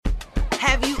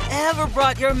Have you ever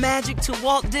brought your magic to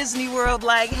Walt Disney World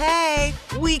like, hey,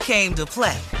 we came to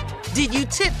play? Did you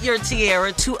tip your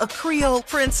tiara to a Creole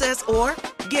princess or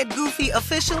get goofy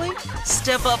officially?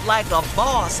 Step up like a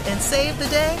boss and save the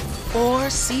day? Or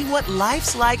see what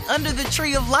life's like under the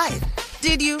tree of life?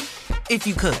 Did you? If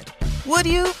you could. Would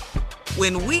you?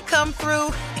 When we come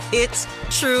through, it's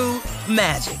true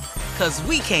magic. 'Cause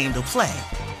we came to play.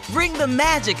 Bring the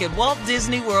magic at Walt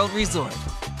Disney World Resort.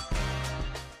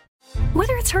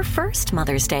 Whether it's her first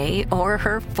Mother's Day or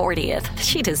her 40th,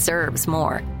 she deserves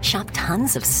more. Shop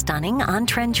tons of stunning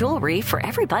on-trend jewelry for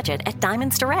every budget at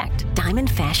Diamonds Direct.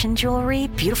 Diamond fashion jewelry,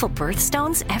 beautiful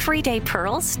birthstones, everyday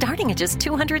pearls starting at just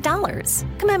 $200.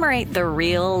 Commemorate the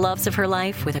real loves of her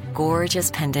life with a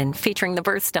gorgeous pendant featuring the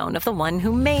birthstone of the one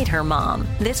who made her mom.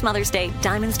 This Mother's Day,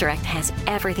 Diamonds Direct has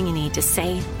everything you need to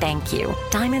say thank you.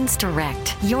 Diamonds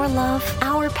Direct. Your love,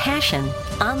 our passion.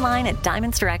 Online at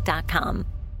diamondsdirect.com.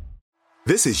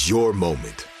 This is your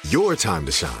moment, your time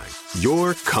to shine,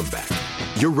 your comeback.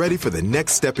 You're ready for the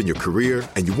next step in your career,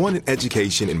 and you want an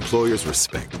education employers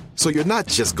respect. So you're not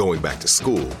just going back to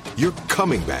school, you're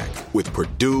coming back with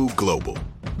Purdue Global.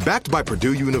 Backed by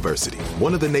Purdue University,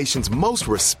 one of the nation's most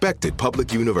respected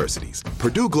public universities,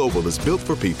 Purdue Global is built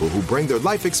for people who bring their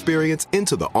life experience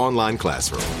into the online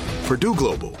classroom. Purdue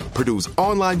Global, Purdue's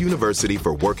online university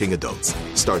for working adults.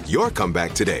 Start your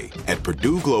comeback today at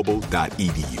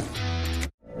purdueglobal.edu.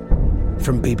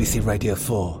 From BBC Radio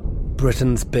 4,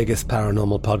 Britain's biggest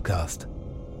paranormal podcast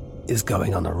is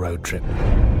going on a road trip.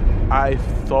 I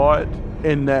thought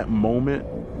in that moment,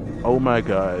 oh my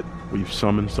God, we've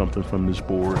summoned something from this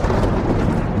board.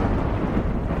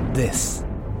 This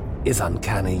is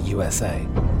Uncanny USA.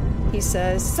 He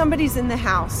says, somebody's in the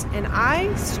house, and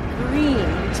I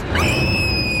screamed.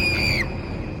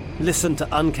 Listen to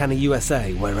Uncanny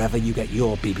USA wherever you get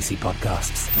your BBC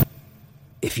podcasts,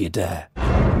 if you dare.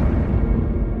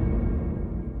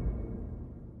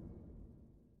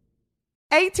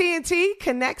 AT&T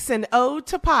connects an ode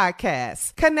to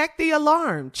podcasts. Connect the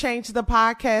alarm. Change the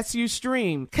podcast you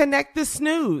stream. Connect the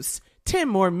snooze. 10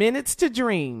 more minutes to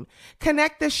dream.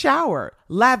 Connect the shower.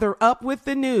 Lather up with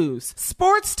the news.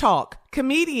 Sports talk,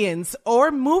 comedians,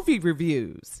 or movie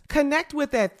reviews. Connect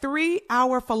with that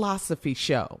 3-hour philosophy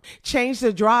show. Change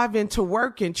the drive into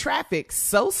work in traffic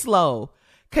so slow.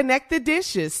 Connect the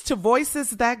dishes to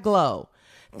voices that glow.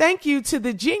 Thank you to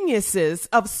the geniuses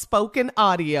of spoken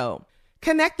audio.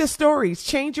 Connect the stories,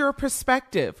 change your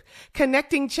perspective.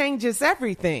 Connecting changes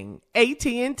everything.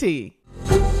 AT&T.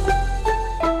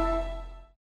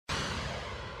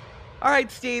 All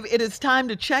right, Steve, it is time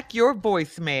to check your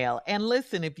voicemail. And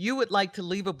listen, if you would like to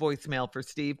leave a voicemail for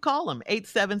Steve, call him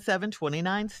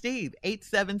 877-29-STEVE,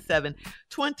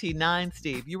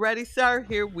 877-29-STEVE. You ready, sir?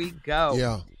 Here we go.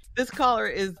 Yeah. This caller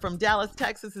is from Dallas,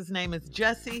 Texas. His name is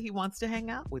Jesse. He wants to hang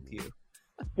out with you.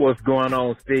 What's going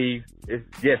on, Steve? It's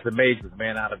Jesse Majors,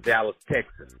 man, out of Dallas,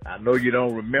 Texas. I know you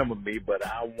don't remember me, but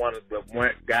I'm one of the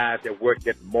guys that worked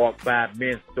at the Mark 5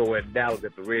 men's store in Dallas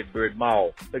at the Redbird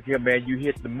Mall. Look here, man, you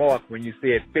hit the mark when you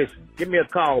said fishing. Give me a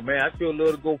call, man. I sure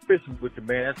love to go fishing with you,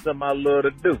 man. That's something I love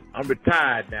to do. I'm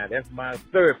retired now. That's my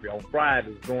therapy on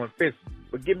Fridays, going fishing.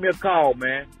 But give me a call,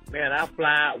 man. Man, I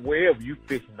fly out wherever you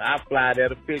fishing. I fly there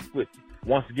to fish with you.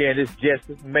 Once again, this is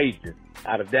Jesse Major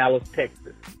out of Dallas,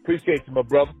 Texas. Appreciate you, my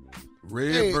brother.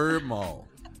 Redbird Mall.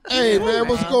 Hey, man,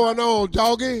 what's going on,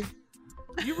 doggy?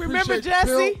 You remember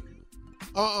Jesse?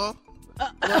 Well,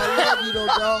 I love you, though,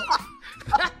 dog.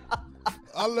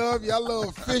 I love you. I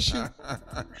love fishing.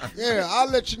 Yeah, I'll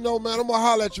let you know, man. I'm going to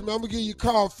holler at you, man. I'm going to give you a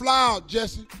call. Fly out,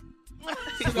 Jesse.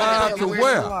 Fly out to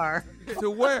where? To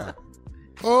where?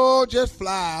 Oh, just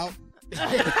fly out.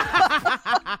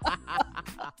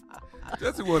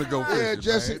 Jesse want to go fishing. Yeah,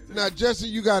 Jesse. Man. Now, Jesse,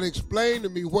 you got to explain to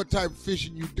me what type of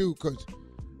fishing you do, because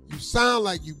you sound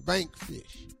like you bank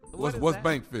fish. What's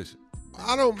bank fishing?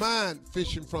 I don't mind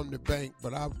fishing from the bank,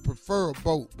 but I prefer a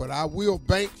boat. But I will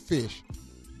bank fish.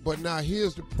 But now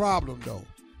here's the problem, though.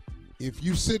 If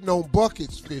you sitting on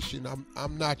buckets fishing,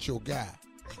 I'm not your guy.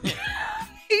 He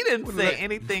didn't say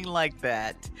anything like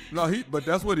that. No, but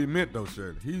that's what he meant, though,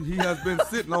 Shirley. He has been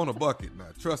sitting on a bucket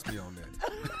now. Trust me on that.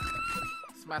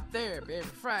 It's my therapy every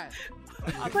Friday.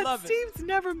 But Steve's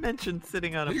never mentioned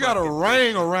sitting on a bucket. He got a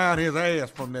ring around his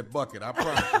ass from that bucket, I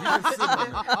promise. He been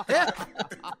sitting on it.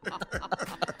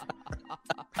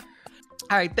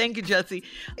 All right, thank you, Jesse.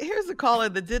 Here's a caller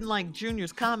that didn't like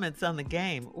Junior's comments on the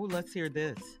game. Oh, let's hear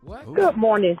this. What? Good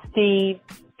morning, Steve.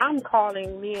 I'm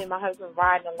calling. Me and my husband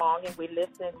riding along, and we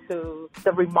listened to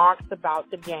the remarks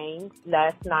about the game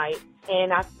last night.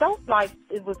 And I felt like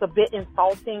it was a bit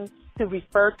insulting to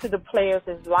refer to the players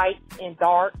as light and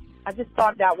dark. I just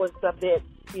thought that was a bit,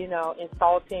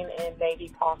 insulting and maybe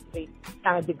possibly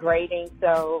kind of degrading.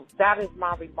 So that is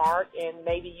my remark, and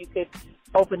maybe you could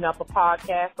open up a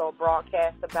podcast or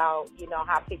broadcast about,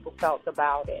 how people felt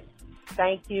about it.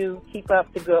 Thank you. Keep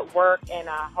up the good work, and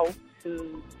I hope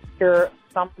to hear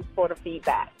some sort of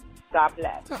feedback. God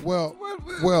bless. Well,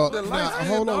 now,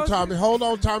 hold on, Tommy. Hold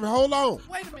on.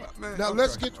 Wait a minute. Now,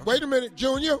 wait a minute,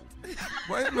 Junior.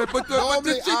 Wait a minute, but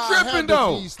Normally, she I tripping, handle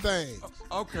though. these things.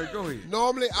 Okay, go ahead.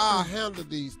 Normally, I handle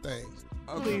these things.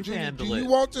 Please Junior, handle do you it.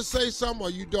 want to say something, or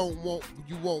you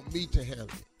want me to handle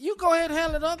it? You go ahead and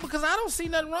handle it up because I don't see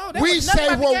nothing wrong. That We was nothing say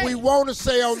about the what game. we want to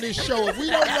say on this show. If we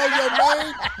don't know your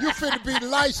name, you finna be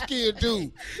light-skinned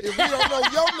dude. If we don't know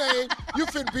your name, you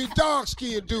finna be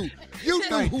dark-skinned dude. You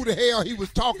knew who the hell he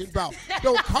was talking about.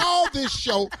 Don't call this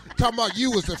show talking about you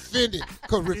was offended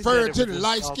because referring to the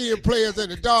light-skinned players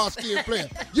and the dark-skinned players.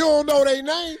 You don't know their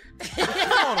name?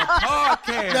 on a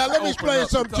podcast. Now, let me explain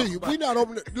something to you. We not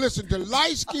open. Listen, the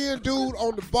light-skinned dude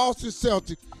on the Boston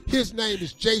Celtics, his name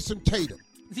is Jason Tatum.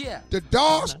 Yeah. The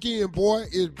dark-skinned boy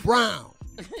is Brown.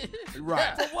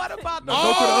 Right. But what about the Now,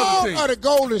 go to the other All team. of the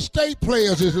Golden State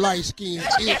players is light-skinned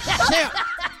except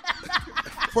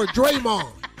for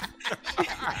Draymond.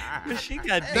 She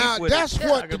got deep Now, with it. that's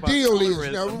what the Talking about deal is.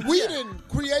 colorism. Now, we didn't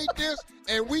create this,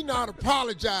 and we not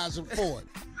apologizing for it.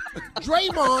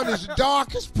 Draymond is the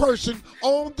darkest person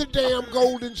on the damn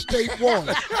Golden State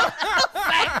Warriors.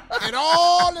 And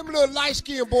all them little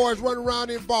light-skinned boys running around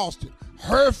in Boston.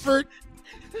 Herford,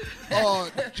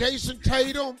 Jason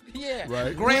Tatum, Yeah.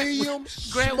 Right. Williams,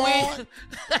 Grant Smart, Williams.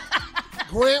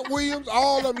 Grant Williams,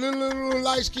 all them little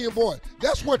light-skinned boys.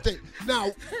 That's what they...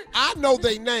 Now, I know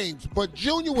their names, but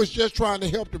Junior was just trying to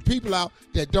help the people out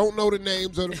that don't know the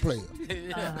names of the players.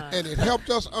 And it helped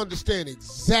us understand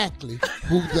exactly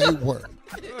who they were.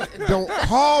 Don't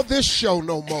call this show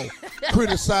no more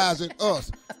criticizing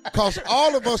us, because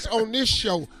all of us on this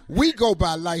show, we go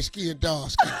by light-skinned,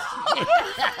 dark-skinned.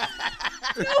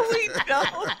 No, we don't.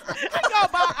 We go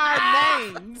by our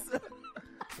names.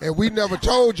 And we never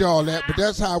told y'all that, but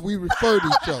that's how we refer to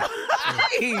each other.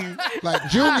 Like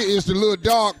Junior is the little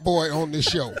dark boy on this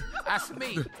show. That's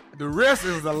me. The rest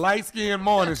is a light-skinned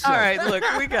morning show. All right, look,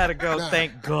 we got to go.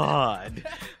 Thank God.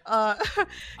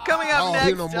 Coming up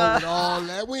Here no next. more with all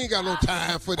that. We ain't got no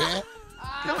time for that.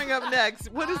 Coming up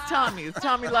next. What is Tommy? Is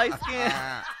Tommy light skinned?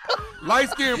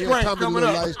 Light-skinned Yeah, prank Tommy, coming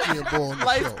little up. light-skinned boy on the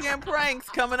Light show. skinned pranks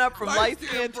coming up from light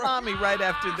skinned Tommy right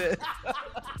after this.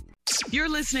 You're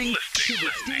listening to the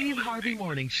Steve Harvey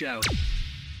Morning Show.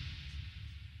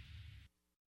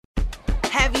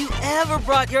 Have you ever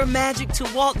brought your magic to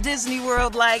Walt Disney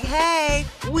World like, hey,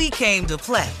 we came to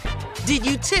play? Did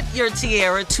you tip your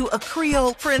tiara to a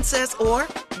Creole princess or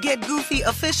get goofy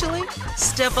officially?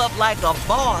 Step up like a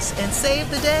boss and save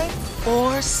the day?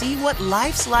 Or see what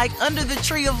life's like under the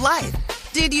tree of life?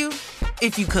 Did you?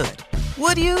 If you could.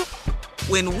 Would you?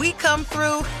 When we come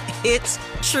through, it's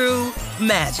true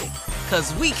magic.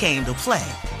 'Cause we came to play.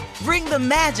 Bring the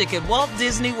magic at Walt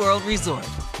Disney World Resort.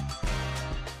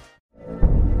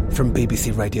 From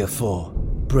BBC Radio 4,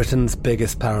 Britain's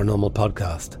biggest paranormal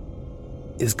podcast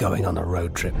is going on a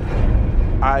road trip.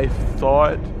 I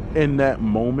thought in that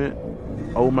moment,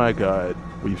 oh my God,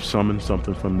 we've summoned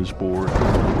something from this board.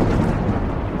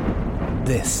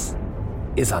 This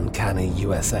is Uncanny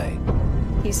USA.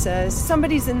 He says,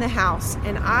 somebody's in the house,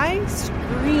 and I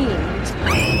screamed.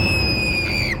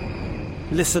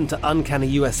 Listen to Uncanny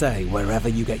USA wherever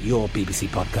you get your BBC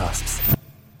podcasts,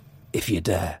 if you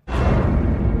dare.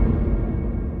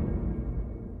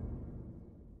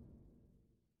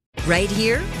 Right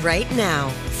here, right now.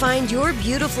 Find your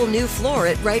beautiful new floor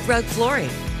at Right Rug Flooring.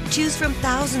 Choose from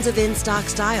thousands of in-stock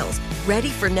styles, ready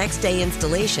for next day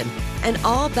installation, and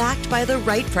all backed by the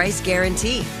right price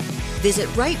guarantee. Visit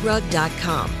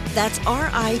rightrug.com. That's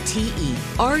RITERUG.com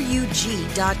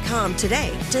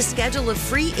today to schedule a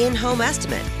free in-home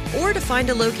estimate or to find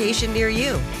a location near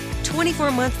you.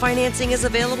 24-month financing is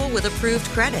available with approved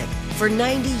credit. For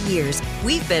 90 years,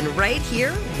 we've been right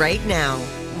here, right now.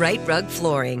 Right Rug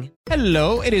Flooring.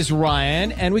 Hello, it is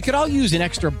Ryan, and we could all use an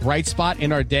extra bright spot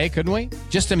in our day, couldn't we?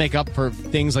 Just to make up for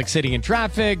things like sitting in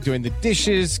traffic, doing the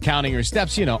dishes, counting your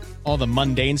steps, you know, all the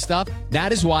mundane stuff.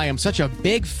 That is why I'm such a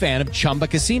big fan of Chumba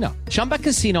Casino. Chumba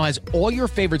Casino has all your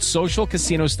favorite social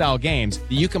casino-style games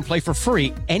that you can play for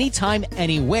free anytime,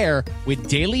 anywhere with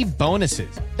daily bonuses.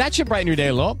 That should brighten your day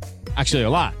a little. Actually, a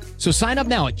lot. So sign up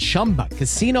now at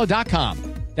ChumbaCasino.com.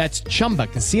 That's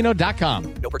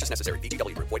ChumbaCasino.com. No purchase necessary.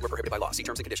 VGW Group. Void where prohibited by law. See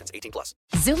terms and conditions. 18+.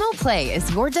 Xumo Play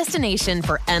is your destination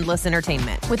for endless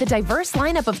entertainment. With a diverse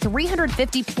lineup of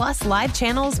 350-plus live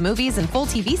channels, movies, and full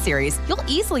TV series, you'll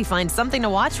easily find something to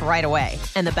watch right away.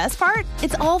 And the best part?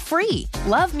 It's all free.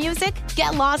 Love music?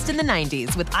 Get lost in the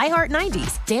 90s with iHeart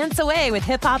 90s. Dance away with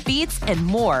hip-hop beats and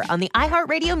more on the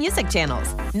iHeartRadio music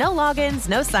channels. No logins,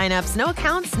 no signups, no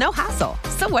accounts, no hassle.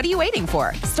 So what are you waiting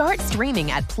for? Start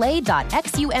streaming at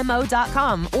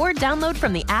play.xumo.com or download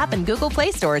from the app and Google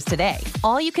Play stores today.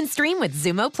 All you can stream with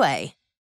Xumo Play.